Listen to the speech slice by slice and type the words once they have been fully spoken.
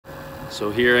So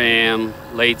here I am,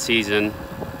 late season.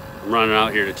 I'm running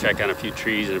out here to check on a few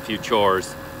trees and a few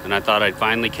chores, and I thought I'd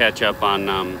finally catch up on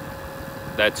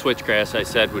that switchgrass I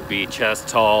said would be chest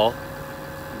tall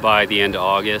by the end of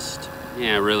August.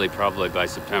 Yeah, really probably by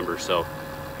September, so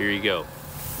here you go.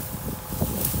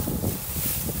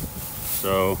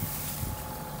 So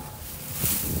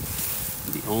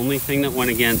the only thing that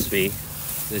went against me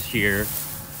this year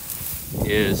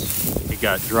is it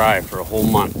got dry for a whole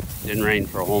month. Didn't rain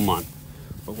for a whole month,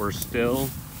 but we're still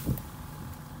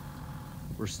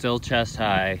chest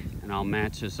high, and I'll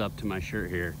match this up to my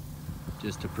shirt here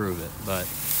just to prove it. But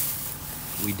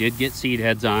we did get seed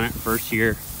heads on it first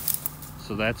year,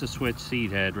 so that's a switch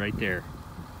seed head right there.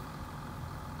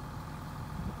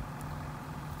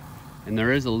 And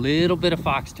there is a little bit of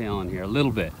foxtail in here, a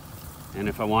little bit. And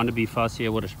if I wanted to be fussy, I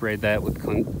would have sprayed that with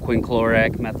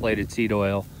quinclorac methylated seed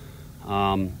oil.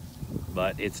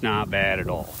 But it's not bad at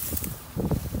all.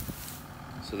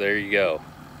 So there you go.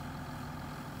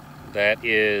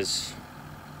 That's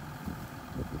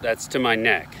to my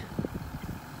neck.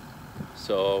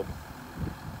 So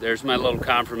there's my little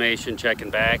confirmation checking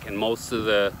back, and most of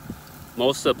the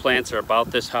plants are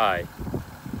about this high.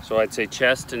 So I'd say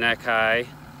chest to neck high,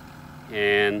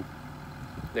 and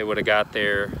they would have got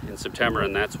there in September,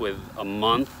 and that's with a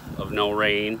month of no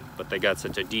rain, but they got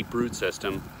such a deep root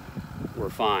system, we're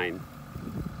fine.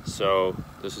 So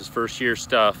this is first year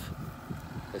stuff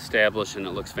established, and it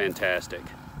looks fantastic.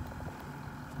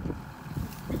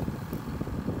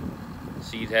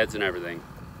 Seed heads and everything.